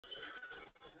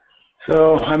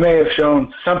So I may have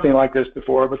shown something like this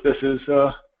before, but this is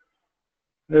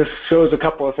this shows a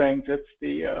couple of things. It's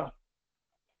the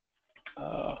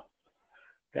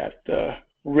that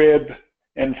rib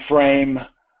and frame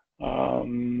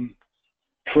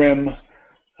trim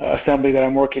assembly that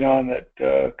I'm working on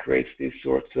that creates these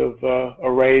sorts of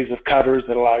arrays of cutters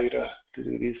that allow you to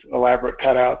do these elaborate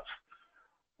cutouts.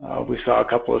 We saw a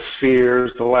couple of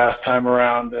spheres the last time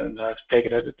around, and I've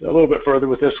taken it a little bit further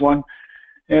with this one.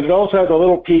 And it also has a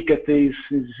little peek at these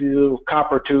little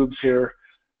copper tubes here.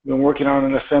 I've been working on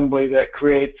an assembly that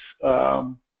creates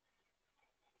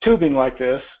tubing like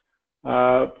this,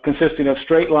 consisting of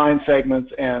straight line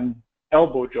segments and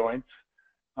elbow joints.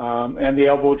 And the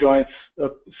elbow joints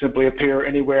simply appear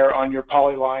anywhere on your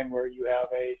polyline where you have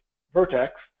a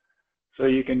vertex. So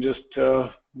you can just,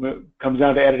 when it comes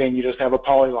down to editing, you just have a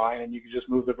polyline and you can just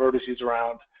move the vertices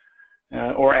around,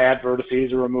 or add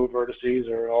vertices or remove vertices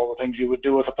or all the things you would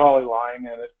do with a polyline,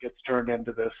 and it gets turned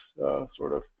into this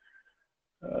sort of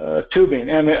tubing.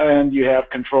 And you have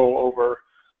control over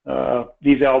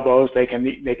these elbows. They can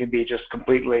be just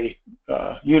completely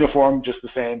uniform, just the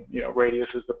same, radius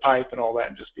as the pipe and all that,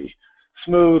 and just be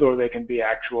smooth, or they can be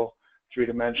actual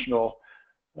three-dimensional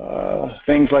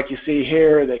things like you see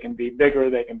here. They can be bigger.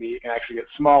 You can actually get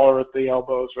smaller at the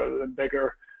elbows rather than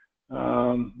bigger,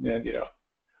 and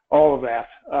all of that.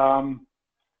 All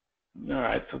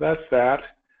right, so that's that.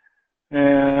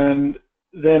 And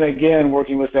then again,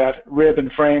 working with that rib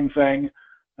and frame thing,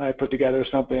 I put together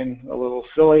something a little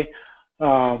silly,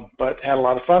 but had a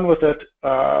lot of fun with it,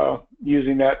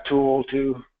 using that tool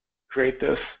to create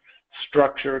this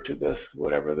structure to this,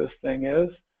 whatever this thing is,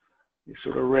 these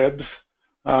sort of ribs.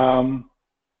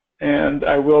 And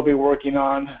I will be working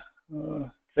on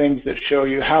things that show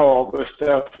you how all this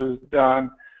stuff is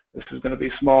done. This is going to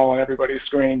be small on everybody's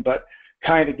screen, but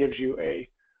kind of gives you a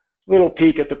little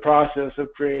peek at the process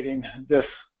of creating this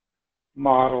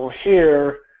model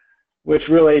here, which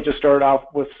really just started off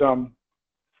with some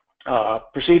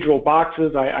procedural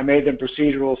boxes. I made them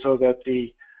procedural so that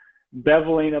the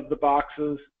beveling of the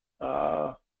boxes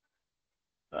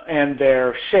and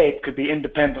their shape could be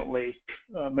independently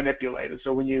manipulated.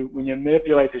 So when you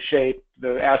manipulate the shape,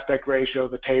 the aspect ratio,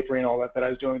 the tapering, all that I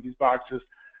was doing with these boxes,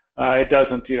 it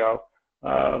doesn't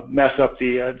mess up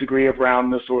the degree of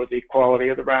roundness or the quality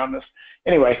of the roundness.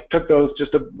 Anyway, took those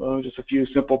just a few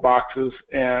simple boxes,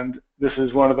 and this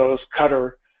is one of those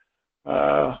cutter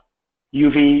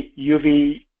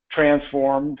UV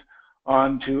transformed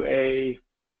onto a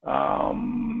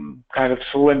kind of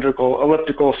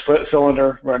elliptical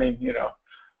cylinder running,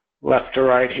 left to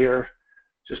right here,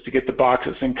 just to get the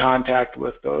boxes in contact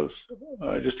with those,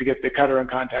 just to get the cutter in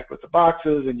contact with the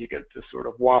boxes, and you get this sort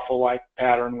of waffle-like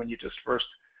pattern when you just first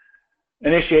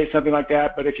initiate something like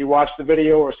that. But if you watched the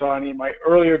video or saw any of my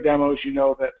earlier demos, you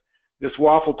know that this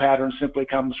waffle pattern simply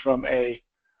comes from a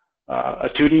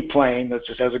 2D plane that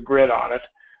just has a grid on it.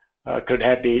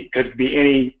 Could be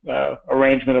any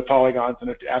arrangement of polygons,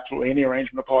 and absolutely any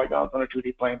arrangement of polygons on a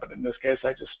 2D plane. But in this case,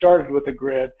 I just started with a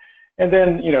grid, and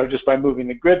then just by moving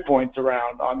the grid points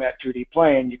around on that 2D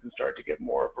plane, you can start to get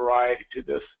more variety to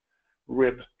this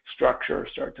rib structure.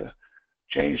 Start to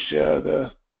change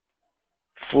the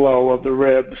flow of the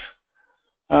ribs.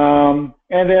 And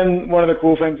then one of the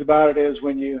cool things about it is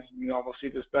when you almost see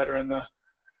this better in the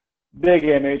big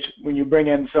image, when you bring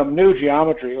in some new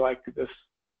geometry like this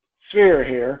sphere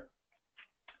here,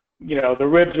 the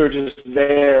ribs are just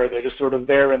there. They're just sort of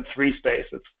there in 3 space.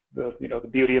 It's the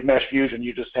beauty of MeshFusion.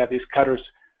 You just have these cutters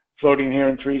floating here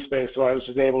in 3 space. So I was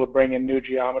just able to bring in new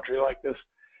geometry like this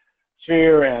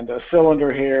sphere and a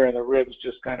cylinder here, and the ribs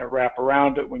just kind of wrap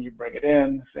around it when you bring it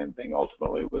in. Same thing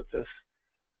ultimately with this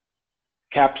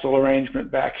capsule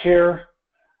arrangement back here.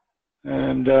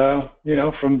 And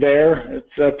from there,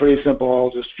 it's pretty simple,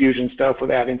 all just fusion stuff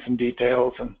with adding some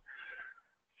details and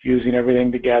fusing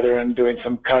everything together and doing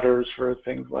some cutters for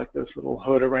things like this little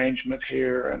hood arrangement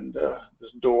here and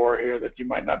this door here that you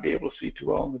might not be able to see too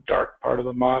well in the dark part of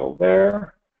the model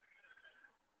there.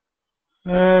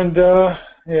 And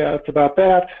yeah, that's about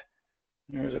that.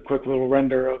 Here's a quick little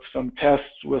render of some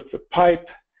tests with the pipe.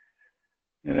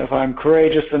 And if I'm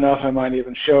courageous enough, I might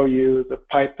even show you the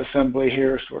pipe assembly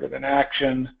here sort of in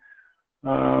action.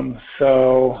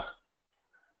 So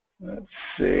let's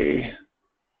see.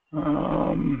 See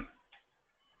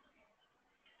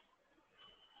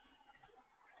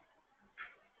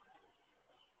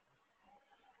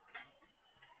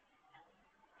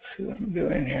what I'm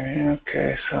doing here.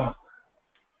 Okay, so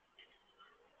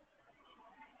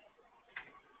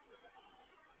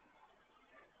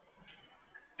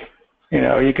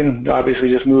you can obviously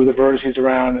just move the vertices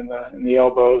around in the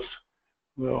elbows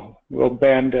will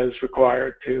bend as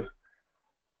required to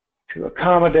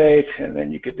accommodate. And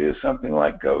then you could do something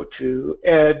like go to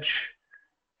edge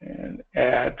and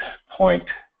add point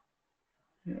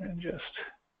and just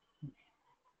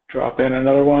drop in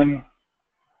another one.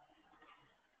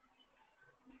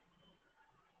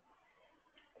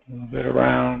 A little bit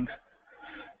around.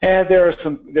 And there are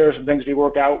some things we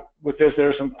work out with this. There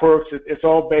are some quirks. It's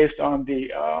all based on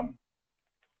the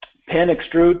pen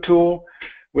extrude tool,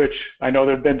 which I know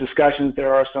there have been discussions.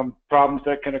 There are some problems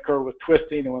that can occur with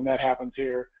twisting, and when that happens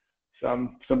here,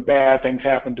 some bad things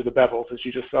happen to the bevels, as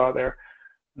you just saw there.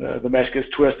 The mesh gets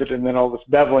twisted, and then all this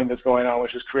beveling that's going on,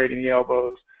 which is creating the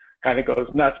elbows, kind of goes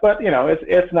nuts. But you know,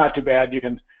 it's not too bad. You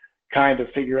can kind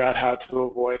of figure out how to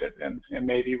avoid it, and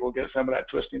maybe we'll get some of that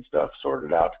twisting stuff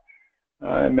sorted out.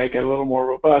 And make it a little more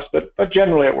robust, but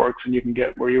generally it works, and you can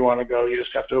get where you want to go. You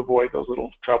just have to avoid those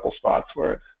little trouble spots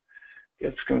where it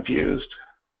gets confused.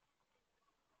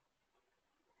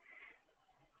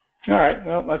 All right,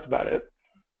 well, that's about it.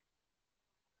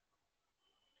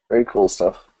 Very cool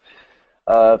stuff.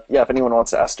 Yeah, if anyone wants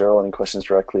to ask Daryl any questions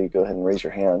directly, go ahead and raise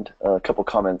your hand. A couple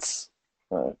comments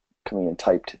coming in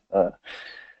typed.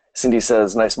 Cindy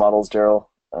says, nice models, Daryl.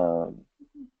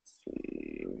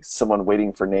 Someone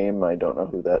waiting for name. I don't know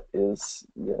who that is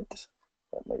yet.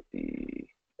 That might be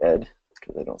Ed,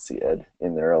 because I don't see Ed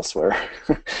in there elsewhere.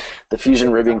 The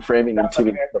fusion ribbing, framing, and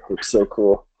tubing stuff looks so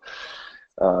cool.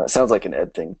 It sounds like an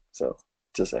Ed thing, so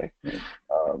to say.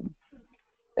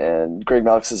 And Greg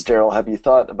Malik says, Daryl, have you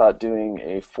thought about doing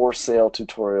a for sale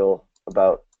tutorial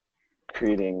about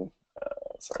creating,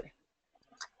 sorry,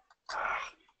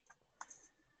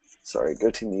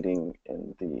 GoToMeeting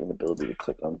and the inability to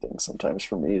click on things sometimes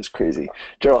for me is crazy.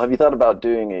 Gerald, have you thought about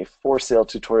doing a for sale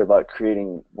tutorial about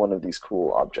creating one of these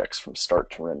cool objects from start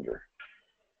to render?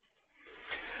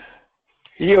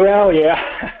 Well,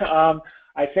 yeah.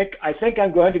 I think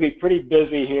I'm going to be pretty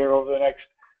busy here over the next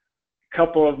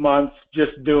couple of months,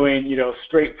 just doing, you know,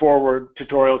 straightforward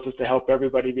tutorials just to help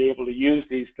everybody be able to use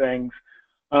these things.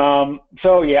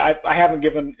 So yeah, I haven't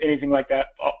given anything like that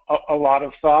a lot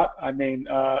of thought. I mean,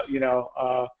 you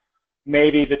know,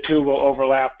 maybe the two will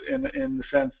overlap in the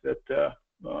sense that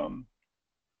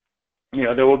you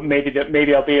know, there will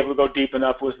maybe I'll be able to go deep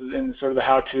enough in sort of the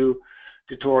how-to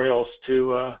tutorials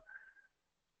to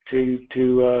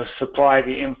supply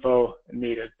the info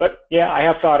needed. But yeah, I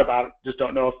have thought about it. Just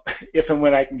don't know if and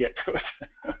when I can get to it.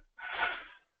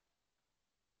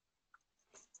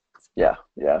 Yeah.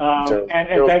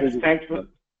 And thanks for.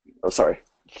 Oh, sorry.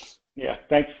 Yeah,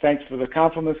 thanks for the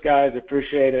compliments, guys.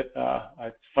 Appreciate it.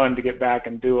 It's fun to get back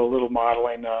and do a little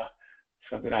modeling.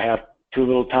 Something I have too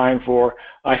little time for.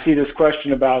 I see this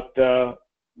question about the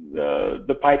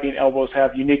piping elbows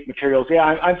have unique materials. Yeah,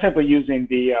 I'm simply using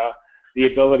the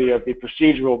ability of the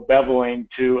procedural beveling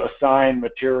to assign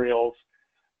materials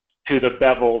to the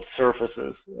beveled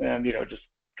surfaces, and you know, just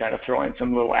kind of throwing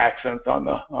some little accents on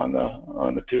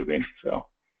the tubing. So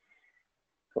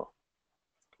cool.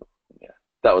 Yeah,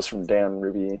 that was from Dan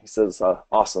Ruby. He says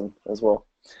awesome as well.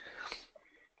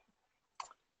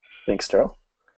 Thanks, Daryl.